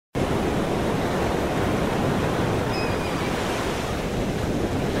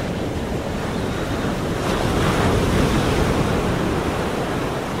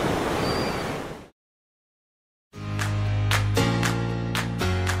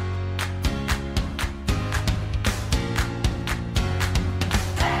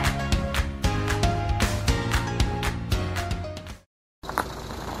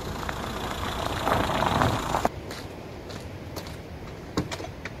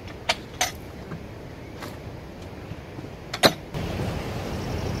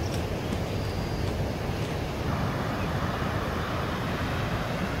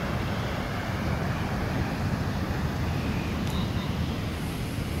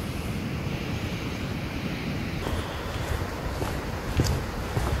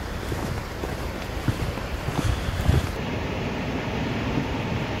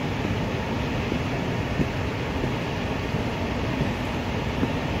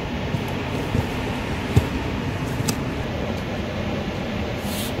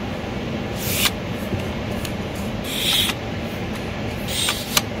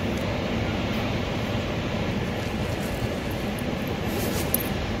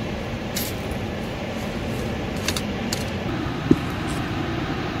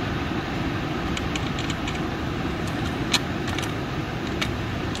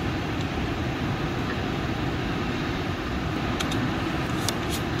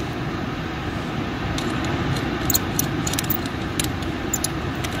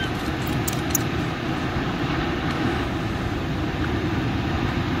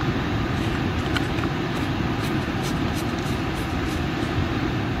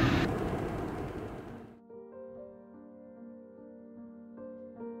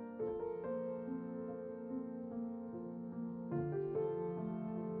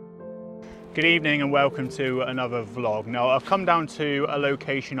Good evening and welcome to another vlog. Now I've come down to a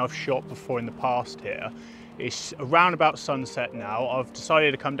location I've shot before in the past here. It's around about sunset now. I've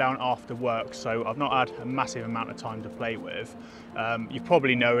decided to come down after work, so I've not had a massive amount of time to play with. You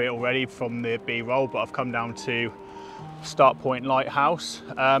probably know it already from the B-roll, but I've come down to Start Point Lighthouse.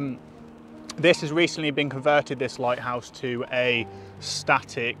 This has recently been converted, this lighthouse, to a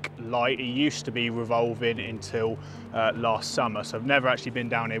static light. It used to be revolving until last summer, so I've never actually been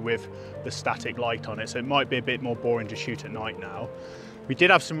down here with the static light on it, so it might be a bit more boring to shoot at night now. We did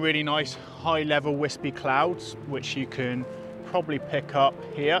have some really nice high level wispy clouds, which you can probably pick up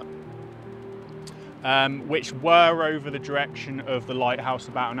here, which were over the direction of the lighthouse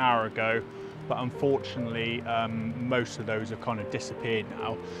about an hour ago, but unfortunately most of those have kind of disappeared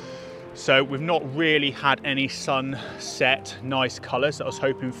now. So we've not really had any sunset nice colours that I was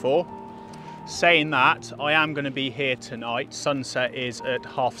hoping for. Saying that, I am going to be here tonight. Sunset is at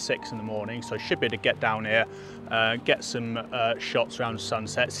 6:30 in the morning, so I should be able to get down here, get some shots around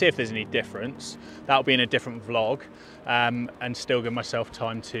sunset, see if there's any difference. That'll be in a different vlog, and still give myself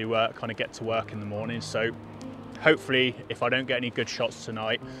time to kind of get to work in the morning. So hopefully, if I don't get any good shots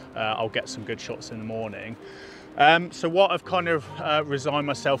tonight, I'll get some good shots in the morning. So what I've kind of resigned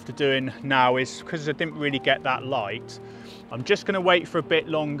myself to doing now is, because I didn't really get that light, I'm just going to wait for a bit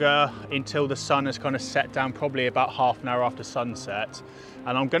longer until the sun has kind of set down, probably about half an hour after sunset,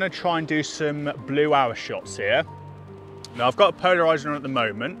 and I'm going to try and do some blue hour shots here. Now I've got a polarizer on at the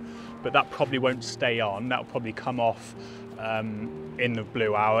moment, but that probably won't stay on. That'll probably come off in the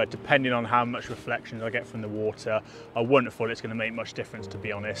blue hour, depending on how much reflections I get from the water. I wouldn't have thought it's going to make much difference, to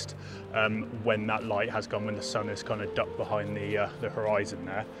be honest, when that light has gone, when the sun is kind of ducked behind the horizon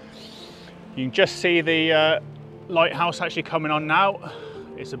there. You can just see the lighthouse actually coming on now.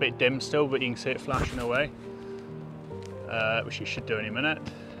 It's a bit dim still, but you can see it flashing away, which you should do any minute.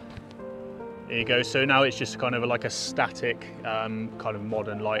 There you go. So now it's just kind of like a static kind of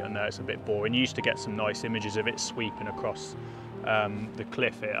modern light on there. It's a bit boring. You used to get some nice images of it sweeping across the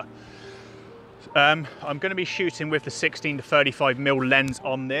cliff here. I'm going to be shooting with the 16 to 35mm lens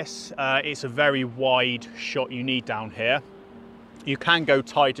on this. It's a very wide shot you need down here. You can go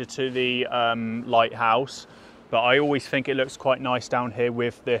tighter to the lighthouse, but I always think it looks quite nice down here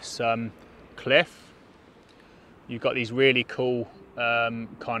with this cliff. You've got these really cool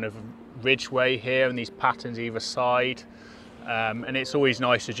kind of ridgeway here and these patterns either side, and it's always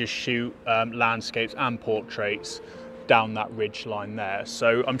nice to just shoot landscapes and portraits down that ridge line there.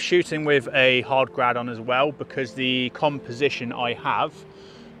 So I'm shooting with a hard grad on as well, because the composition I have,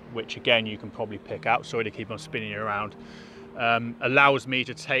 which again you can probably pick out, sorry to keep on spinning you around, allows me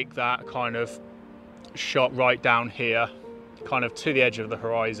to take that kind of shot right down here, kind of to the edge of the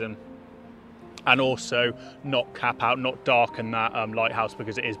horizon, and also not cap out, not darken that lighthouse,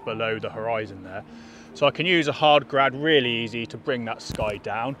 because it is below the horizon there. So I can use a hard grad really easy to bring that sky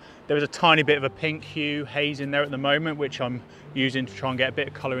down. There is a tiny bit of a pink hue haze in there at the moment, which I'm using to try and get a bit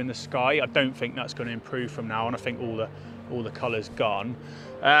of colour in the sky. I don't think that's going to improve from now on. I think all the colour's gone.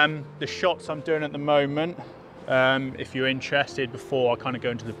 The shots I'm doing at the moment, if you're interested, before I kind of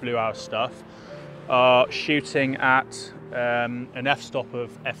go into the blue hour stuff, are shooting at an f-stop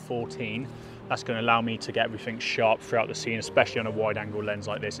of f14. That's going to allow me to get everything sharp throughout the scene, especially on a wide angle lens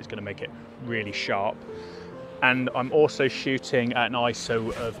like this. It's going to make it really sharp. And I'm also shooting at an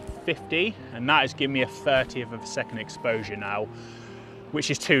ISO of 50, and that is giving me a 30th of a second exposure now,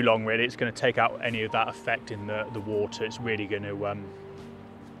 which is too long really. It's going to take out any of that effect in the water. It's really going to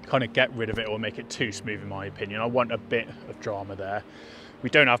kind of get rid of it or make it too smooth in my opinion. I want a bit of drama there. We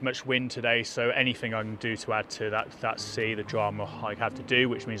don't have much wind today, so anything I can do to add to that sea, the drama I have to do,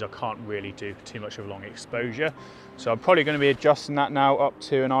 which means I can't really do too much of a long exposure. So I'm probably going to be adjusting that now up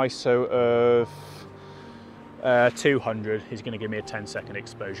to an ISO of 200 is going to give me a 10-second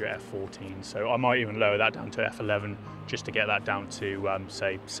exposure at f14. So I might even lower that down to f11 just to get that down to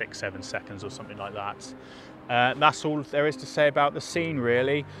say 6-7 seconds or something like that. That's all there is to say about the scene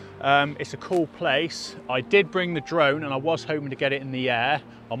really. It's a cool place. I did bring the drone and I was hoping to get it in the air.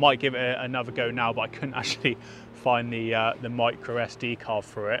 I might give it another go now, but I couldn't actually find the micro SD card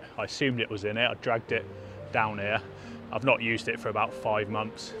for it. I assumed it was in it. I dragged it down here. I've not used it for about 5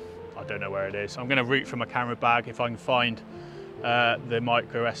 months. I don't know where it is. I'm going to root for my camera bag. If I can find the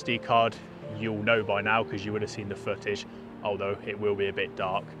micro SD card, you'll know by now because you would have seen the footage, although it will be a bit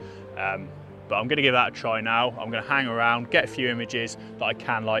dark. But I'm going to give that a try now. I'm going to hang around, get a few images that I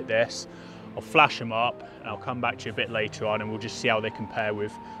can like this. I'll flash them up and I'll come back to you a bit later on and we'll just see how they compare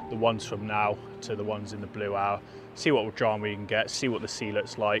with the ones from now to the ones in the blue hour. See what drama we can get, see what the sea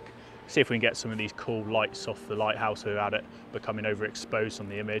looks like, see if we can get some of these cool lights off the lighthouse without it becoming overexposed on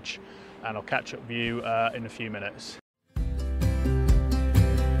the image. And I'll catch up with you in a few minutes.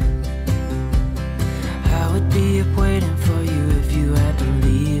 I would be up waiting for you if you had to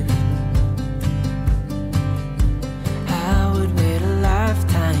leave. I would wait a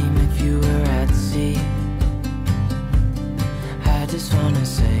lifetime if you were at sea. I just wanna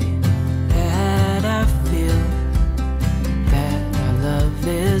say that I feel that our love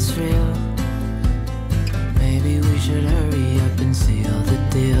is real. Maybe we should hurry up and seal the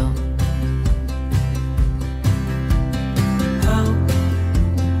deal.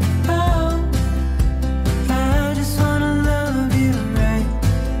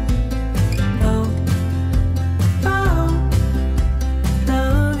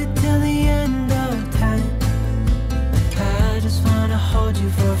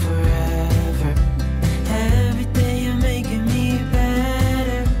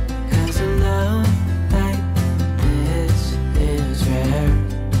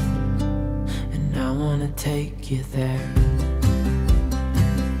 Take you there.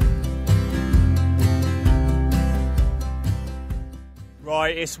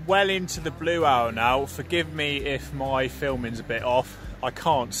 Right, it's well into the blue hour now. Forgive me if my filming's a bit off. I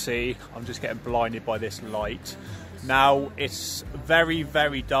can't see, I'm just getting blinded by this light. Now, it's very,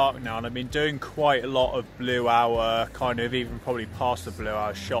 very dark now, and I've been doing quite a lot of blue hour, kind of even probably past the blue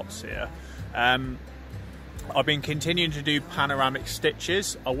hour shots here. I've been continuing to do panoramic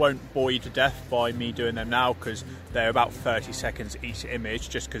stitches. I won't bore you to death by me doing them now because they're about 30 seconds each image,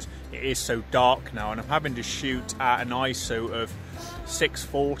 just because it is so dark now, and I'm having to shoot at an ISO of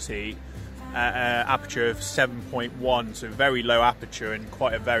 640, aperture of 7.1, so very low aperture and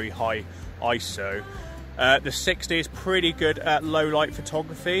quite a very high ISO. The 60 is pretty good at low light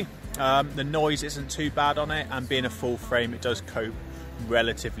photography. The noise isn't too bad on it, and being a full frame, it does cope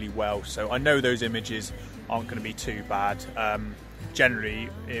relatively well. So I know those images aren't going to be too bad. Generally,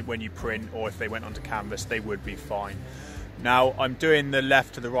 when you print or if they went onto canvas, they would be fine. Now I'm doing the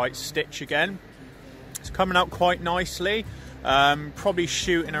left to the right stitch again. It's coming out quite nicely. Probably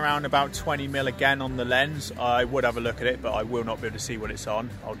shooting around about 20mm again on the lens. I would have a look at it, but I will not be able to see what it's on.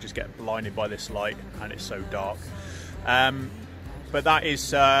 I'll just get blinded by this light and it's so dark. But that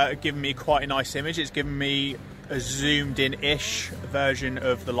is giving me quite a nice image. It's giving me a zoomed in-ish version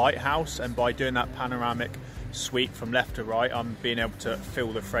of the lighthouse, and by doing that panoramic sweep from left to right, I'm being able to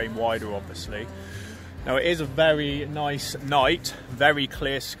fill the frame wider, obviously. Now it is a very nice night, very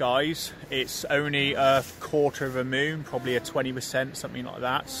clear skies. It's only a quarter of a moon, probably a 20%, something like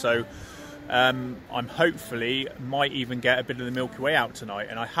that. So I'm hopefully might even get a bit of the Milky Way out tonight.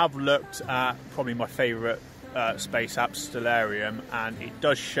 And I have looked at probably my favourite space app, Stellarium, and it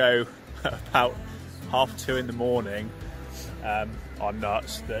does show about 2:30 in the morning. I'm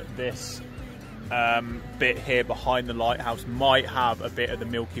nuts that this bit here behind the lighthouse might have a bit of the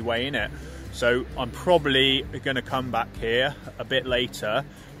Milky Way in it. So I'm probably going to come back here a bit later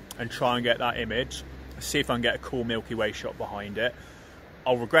and try and get that image, see if I can get a cool Milky Way shot behind it.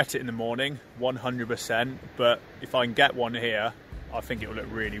 I'll regret it in the morning, 100%, but if I can get one here, I think it will look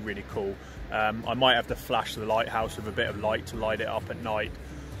really, really cool. I might have to flash the lighthouse with a bit of light to light it up at night.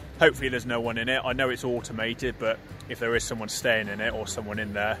 Hopefully there's no one in it. I know it's automated, but if there is someone staying in it or someone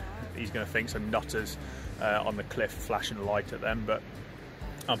in there, he's going to think some nutters on the cliff flashing a light at them. But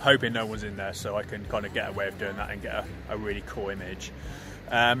I'm hoping no one's in there, so I can kind of get away with doing that and get a really cool image.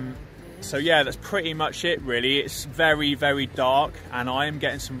 So yeah, that's pretty much it really. It's very, very dark, and I am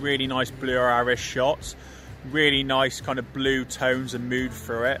getting some really nice blue iris shots. Really nice kind of blue tones and mood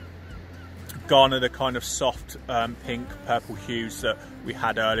through it. Gone are the kind of soft pink, purple hues that we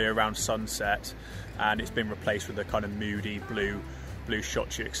had earlier around sunset, and it's been replaced with the kind of moody blue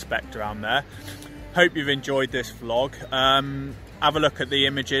shots you expect around there. Hope you've enjoyed this vlog. Have a look at the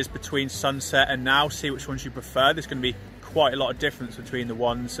images between sunset and now, see which ones you prefer. There's going to be quite a lot of difference between the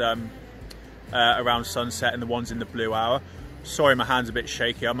ones around sunset and the ones in the blue hour. Sorry, my hand's a bit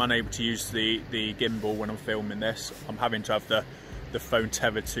shaky. I'm unable to use the gimbal when I'm filming this. I'm having to have the phone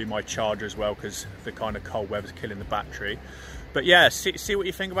tethered to my charger as well because the kind of cold weather's killing the battery. But yeah, see what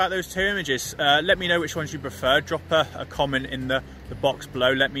you think about those two images. Let me know which ones you prefer. Drop a comment in the box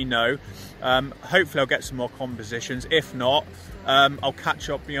below, let me know. Hopefully I'll get some more compositions. If not, I'll catch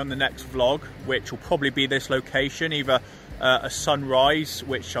up with you on the next vlog, which will probably be this location, either a sunrise,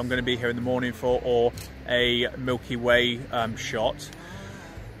 which I'm going to be here in the morning for, or a Milky Way shot.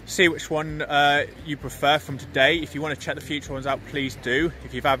 See which one you prefer from today. If you want to check the future ones out, please do.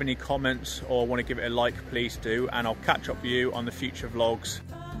 If you have any comments or want to give it a like, please do, and I'll catch up with you on the future vlogs.